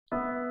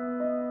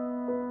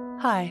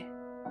Hi,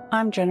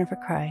 I'm Jennifer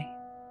Cray.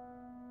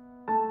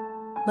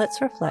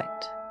 Let's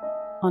reflect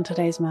on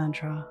today's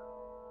mantra.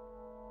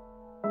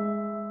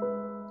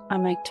 I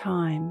make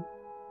time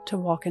to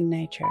walk in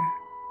nature.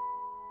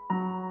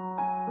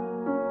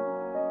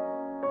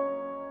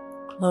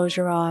 Close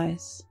your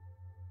eyes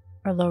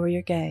or lower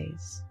your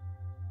gaze.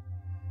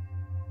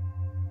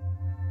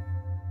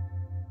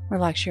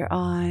 Relax your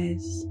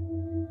eyes.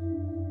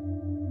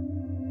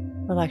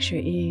 Relax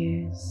your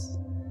ears.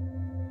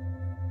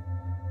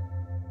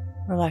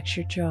 Relax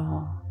your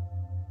jaw.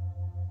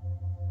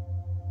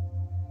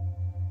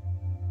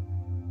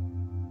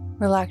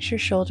 Relax your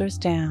shoulders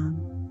down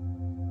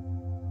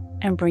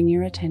and bring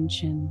your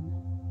attention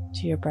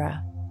to your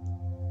breath.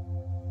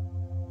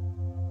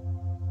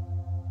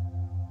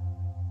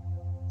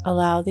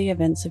 Allow the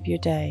events of your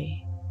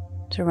day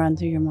to run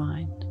through your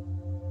mind.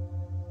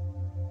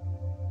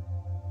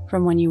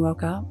 From when you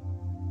woke up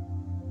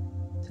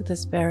to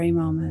this very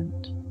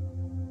moment,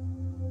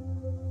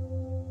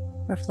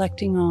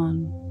 reflecting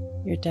on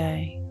your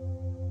day.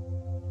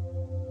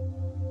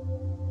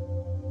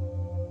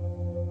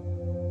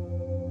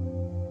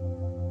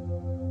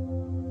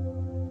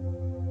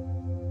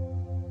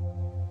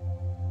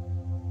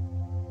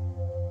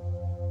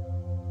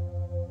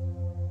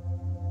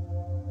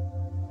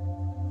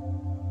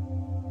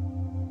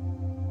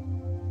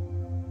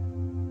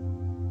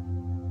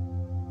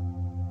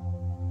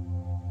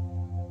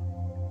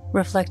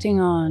 Reflecting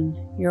on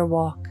your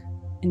walk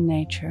in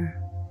nature.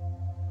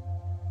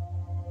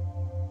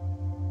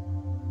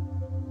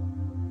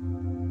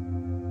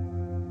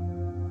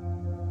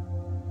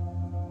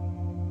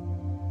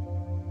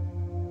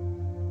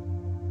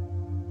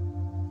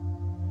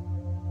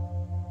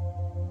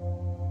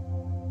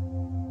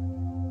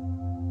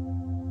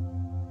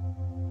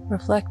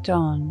 Reflect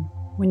on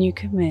when you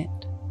commit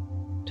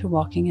to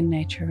walking in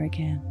nature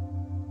again.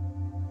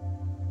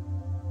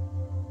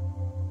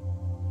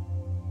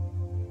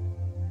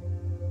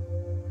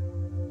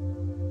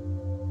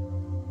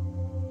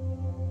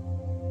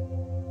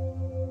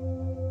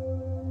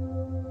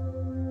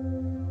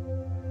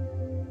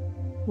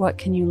 What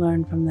can you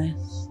learn from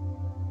this?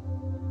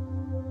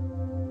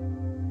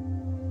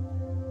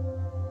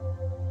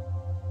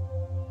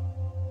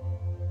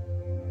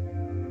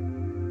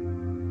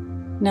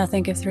 Now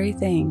think of 3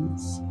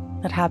 things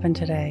that happened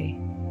today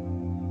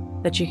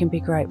that you can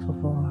be grateful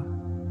for.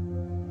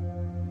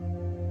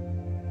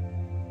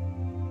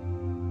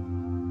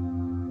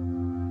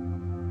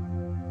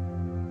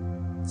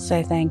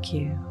 Say thank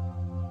you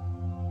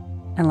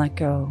and let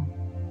go.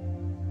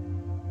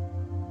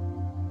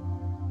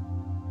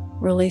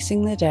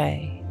 Releasing the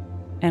day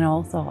and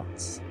all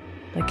thoughts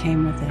that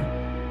came with it.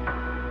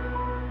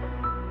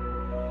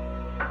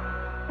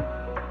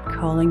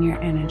 Calling your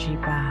energy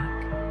back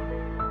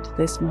to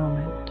this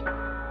moment.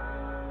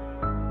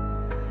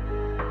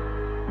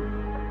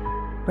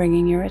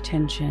 Bringing your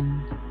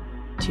attention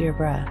to your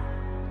breath.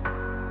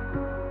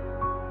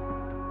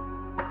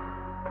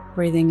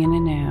 Breathing in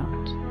and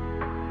out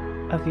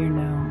of your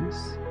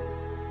nose.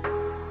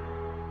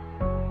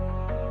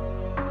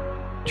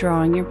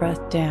 Drawing your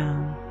breath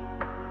down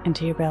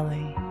into your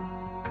belly,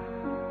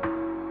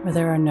 where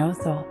there are no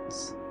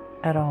thoughts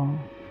at all.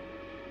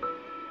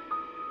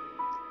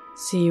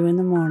 See you in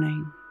the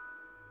morning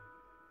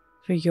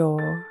for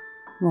your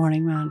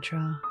morning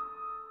mantra.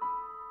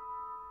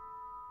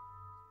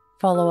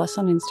 Follow us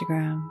on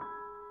Instagram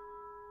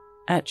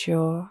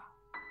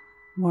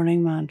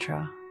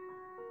 @YourMorningMantra.